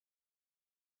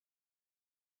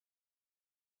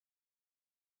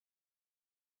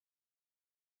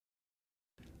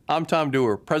I'm Tom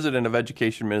Dewar, President of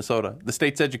Education Minnesota, the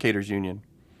state's educators union.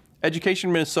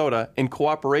 Education Minnesota, in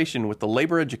cooperation with the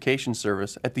Labor Education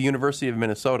Service at the University of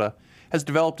Minnesota, has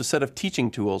developed a set of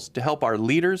teaching tools to help our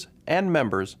leaders and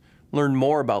members learn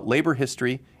more about labor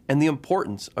history and the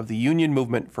importance of the union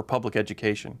movement for public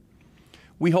education.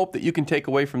 We hope that you can take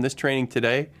away from this training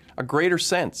today a greater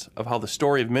sense of how the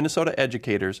story of Minnesota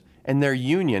educators and their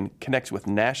union connects with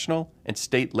national and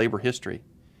state labor history.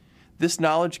 This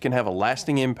knowledge can have a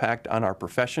lasting impact on our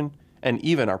profession and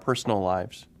even our personal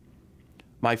lives.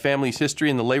 My family's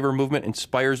history in the labor movement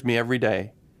inspires me every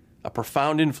day. A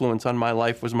profound influence on my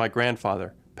life was my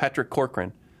grandfather, Patrick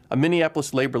Corcoran, a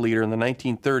Minneapolis labor leader in the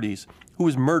 1930s who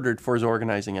was murdered for his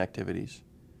organizing activities.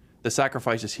 The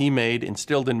sacrifices he made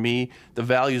instilled in me the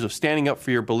values of standing up for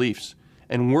your beliefs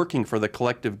and working for the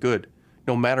collective good,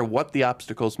 no matter what the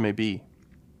obstacles may be.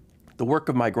 The work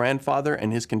of my grandfather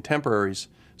and his contemporaries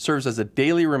serves as a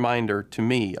daily reminder to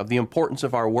me of the importance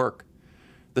of our work.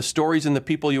 The stories and the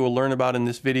people you will learn about in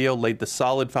this video laid the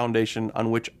solid foundation on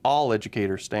which all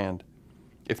educators stand.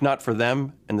 If not for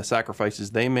them and the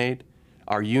sacrifices they made,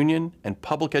 our union and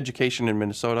public education in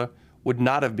Minnesota would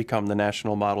not have become the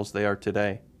national models they are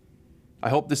today. I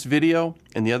hope this video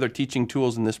and the other teaching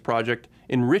tools in this project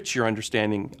enrich your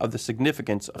understanding of the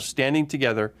significance of standing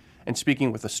together and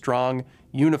speaking with a strong,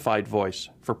 unified voice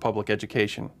for public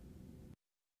education.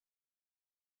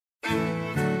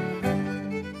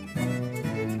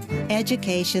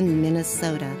 Education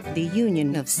Minnesota, the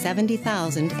union of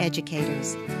 70,000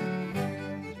 educators.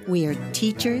 We are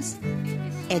teachers,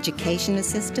 education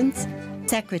assistants,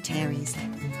 secretaries,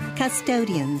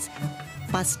 custodians,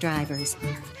 bus drivers,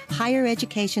 higher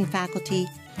education faculty,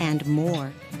 and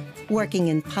more, working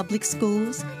in public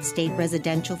schools, state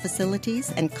residential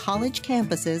facilities, and college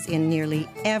campuses in nearly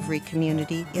every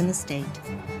community in the state.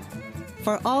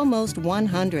 For almost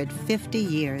 150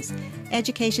 years,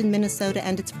 Education Minnesota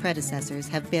and its predecessors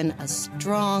have been a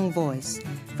strong voice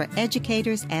for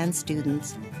educators and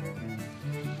students.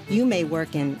 You may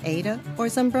work in Ada or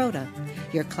Zumbrota.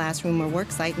 Your classroom or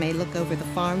work site may look over the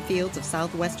farm fields of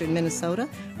southwestern Minnesota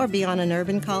or be on an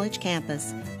urban college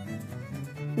campus.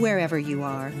 Wherever you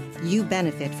are, you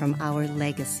benefit from our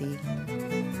legacy.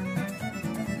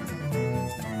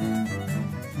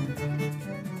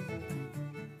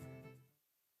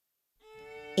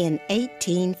 In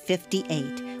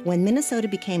 1858, when Minnesota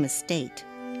became a state,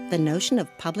 the notion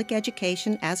of public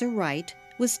education as a right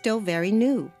was still very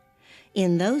new.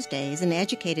 In those days, an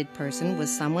educated person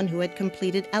was someone who had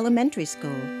completed elementary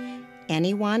school.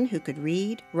 Anyone who could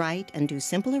read, write, and do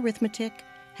simple arithmetic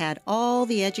had all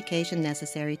the education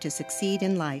necessary to succeed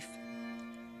in life.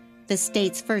 The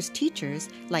state's first teachers,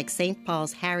 like St.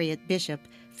 Paul's Harriet Bishop,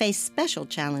 faced special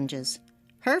challenges.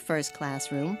 Her first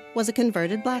classroom was a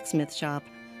converted blacksmith shop.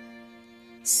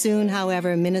 Soon,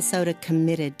 however, Minnesota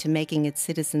committed to making its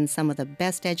citizens some of the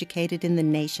best educated in the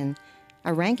nation,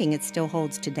 a ranking it still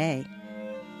holds today.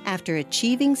 After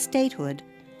achieving statehood,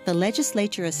 the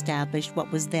legislature established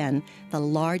what was then the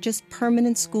largest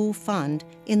permanent school fund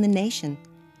in the nation.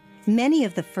 Many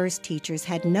of the first teachers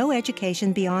had no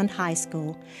education beyond high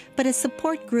school, but as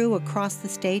support grew across the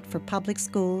state for public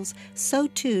schools, so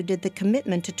too did the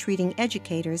commitment to treating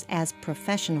educators as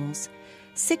professionals.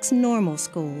 6 normal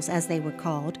schools, as they were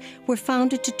called, were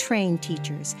founded to train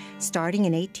teachers, starting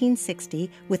in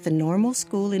 1860 with the Normal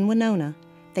School in Winona.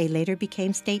 They later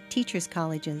became state teachers'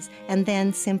 colleges, and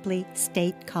then simply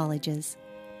state colleges.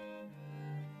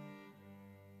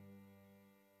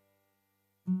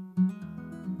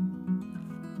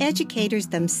 Educators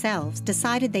themselves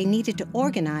decided they needed to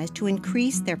organize to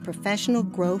increase their professional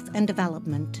growth and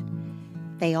development.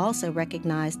 They also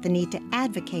recognized the need to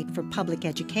advocate for public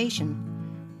education.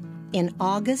 In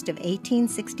August of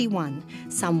 1861,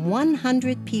 some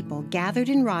 100 people gathered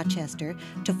in Rochester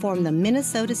to form the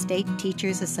Minnesota State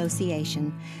Teachers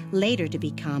Association, later to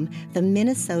become the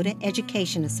Minnesota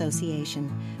Education Association,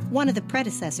 one of the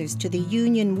predecessors to the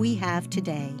union we have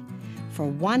today. For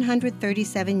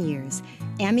 137 years,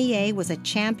 MEA was a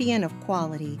champion of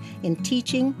quality in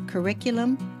teaching,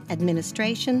 curriculum,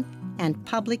 administration, and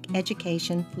public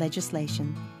education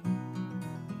legislation.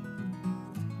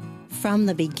 From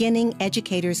the beginning,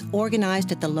 educators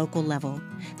organized at the local level.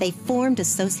 They formed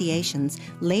associations,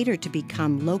 later to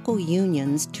become local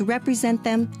unions, to represent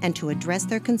them and to address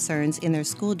their concerns in their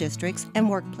school districts and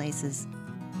workplaces.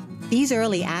 These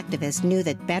early activists knew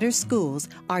that better schools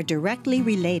are directly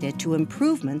related to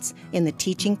improvements in the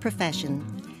teaching profession.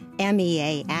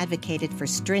 MEA advocated for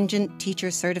stringent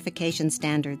teacher certification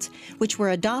standards, which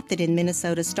were adopted in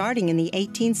Minnesota starting in the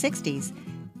 1860s.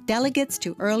 Delegates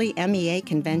to early MEA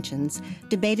conventions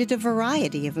debated a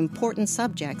variety of important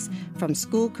subjects, from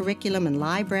school curriculum and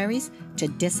libraries to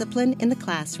discipline in the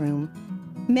classroom.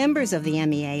 Members of the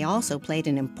MEA also played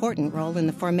an important role in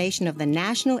the formation of the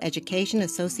National Education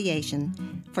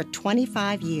Association. For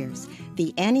 25 years,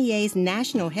 the NEA's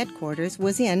national headquarters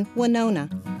was in Winona.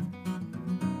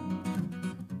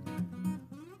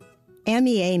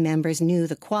 MEA members knew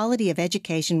the quality of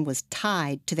education was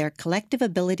tied to their collective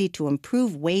ability to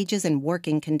improve wages and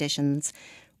working conditions.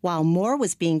 While more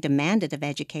was being demanded of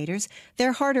educators,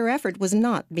 their harder effort was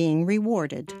not being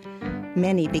rewarded.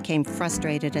 Many became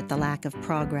frustrated at the lack of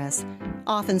progress.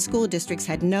 Often school districts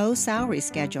had no salary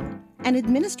schedule. An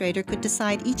administrator could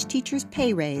decide each teacher's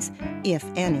pay raise, if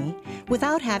any,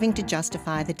 without having to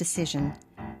justify the decision.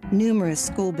 Numerous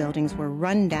school buildings were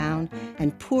run down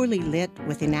and poorly lit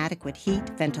with inadequate heat,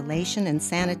 ventilation, and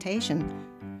sanitation.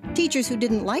 Teachers who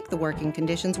didn't like the working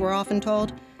conditions were often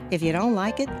told, "If you don't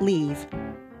like it, leave."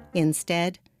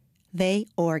 Instead, they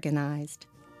organized.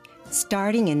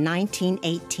 Starting in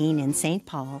 1918 in St.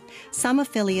 Paul, some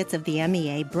affiliates of the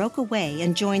MEA broke away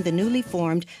and joined the newly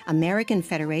formed American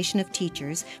Federation of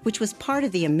Teachers, which was part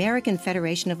of the American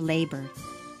Federation of Labor.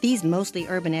 These mostly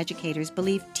urban educators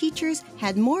believed teachers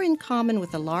had more in common with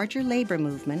the larger labor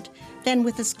movement than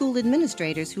with the school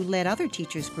administrators who led other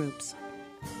teachers' groups.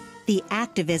 The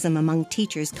activism among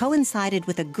teachers coincided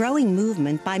with a growing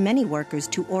movement by many workers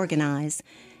to organize.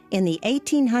 In the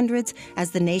 1800s,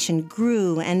 as the nation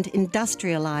grew and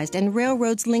industrialized and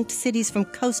railroads linked cities from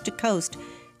coast to coast,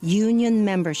 union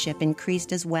membership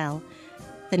increased as well.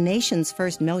 The nation's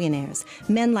first millionaires,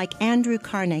 men like Andrew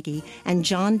Carnegie and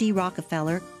John D.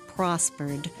 Rockefeller,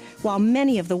 prospered, while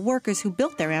many of the workers who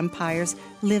built their empires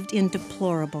lived in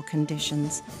deplorable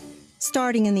conditions.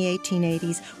 Starting in the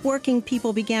 1880s, working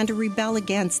people began to rebel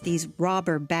against these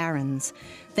robber barons.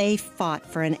 They fought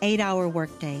for an 8-hour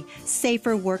workday,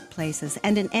 safer workplaces,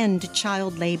 and an end to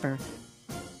child labor.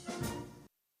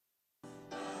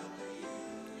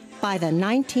 By the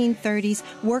 1930s,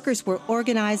 workers were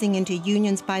organizing into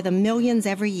unions by the millions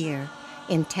every year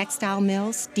in textile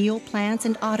mills, steel plants,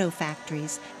 and auto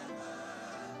factories.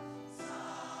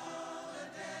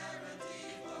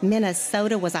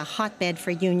 Minnesota was a hotbed for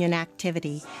union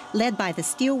activity, led by the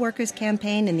Steelworkers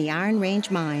Campaign in the Iron Range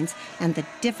mines and the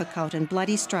difficult and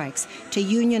bloody strikes to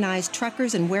unionize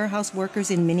truckers and warehouse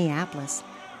workers in Minneapolis.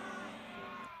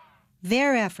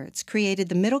 Their efforts created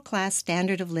the middle-class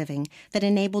standard of living that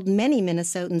enabled many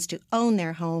Minnesotans to own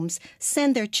their homes,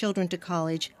 send their children to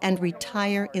college, and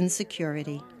retire in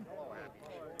security.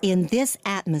 In this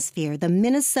atmosphere, the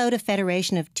Minnesota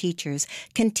Federation of Teachers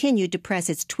continued to press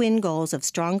its twin goals of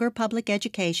stronger public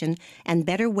education and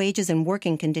better wages and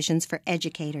working conditions for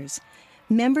educators.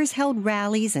 Members held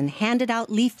rallies and handed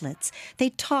out leaflets.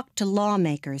 They talked to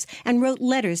lawmakers and wrote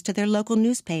letters to their local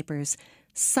newspapers.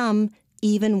 Some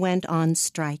even went on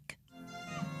strike.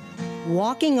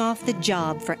 Walking off the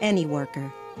job for any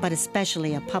worker, but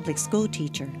especially a public school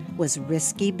teacher, was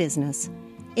risky business.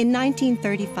 In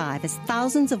 1935, as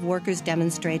thousands of workers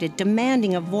demonstrated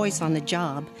demanding a voice on the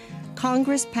job,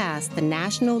 Congress passed the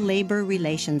National Labor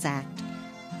Relations Act.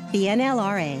 The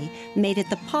NLRA made it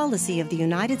the policy of the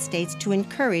United States to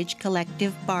encourage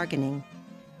collective bargaining.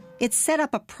 It set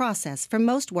up a process for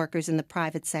most workers in the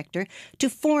private sector to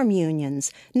form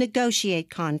unions,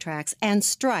 negotiate contracts, and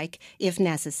strike if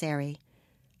necessary.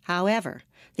 However,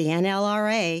 the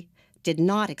NLRA did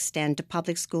not extend to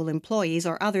public school employees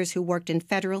or others who worked in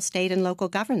federal, state, and local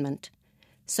government.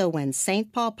 So when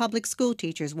St. Paul public school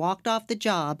teachers walked off the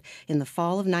job in the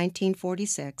fall of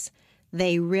 1946,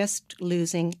 they risked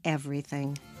losing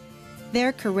everything.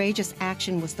 Their courageous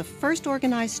action was the first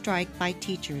organized strike by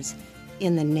teachers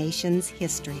in the nation's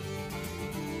history.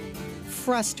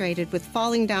 Frustrated with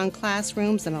falling down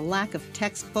classrooms and a lack of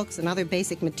textbooks and other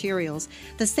basic materials,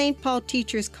 the St. Paul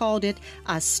teachers called it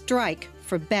a strike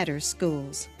for better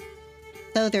schools.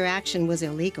 Though their action was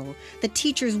illegal, the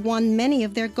teachers won many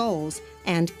of their goals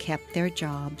and kept their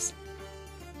jobs.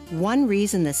 One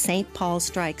reason the St. Paul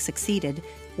strike succeeded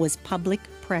was public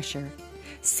pressure.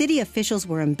 City officials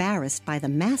were embarrassed by the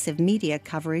massive media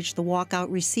coverage the walkout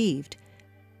received.